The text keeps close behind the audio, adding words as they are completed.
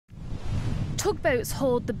Tugboats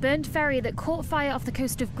hauled the burnt ferry that caught fire off the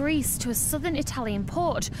coast of Greece to a southern Italian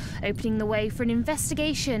port, opening the way for an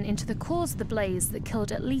investigation into the cause of the blaze that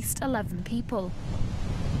killed at least 11 people.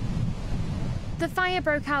 The fire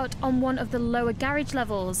broke out on one of the lower garage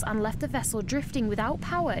levels and left the vessel drifting without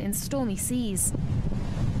power in stormy seas.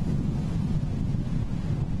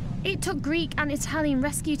 It took Greek and Italian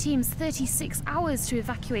rescue teams 36 hours to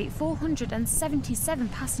evacuate 477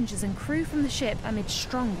 passengers and crew from the ship amid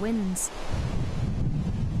strong winds.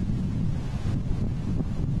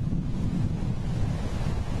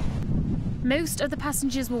 Most of the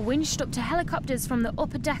passengers were winched up to helicopters from the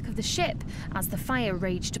upper deck of the ship as the fire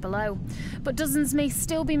raged below. But dozens may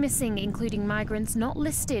still be missing, including migrants not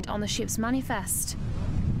listed on the ship's manifest.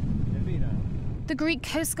 The Greek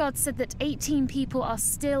Coast Guard said that 18 people are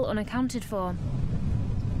still unaccounted for.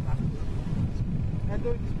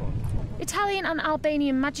 Italian and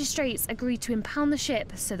Albanian magistrates agreed to impound the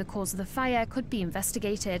ship so the cause of the fire could be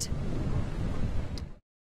investigated.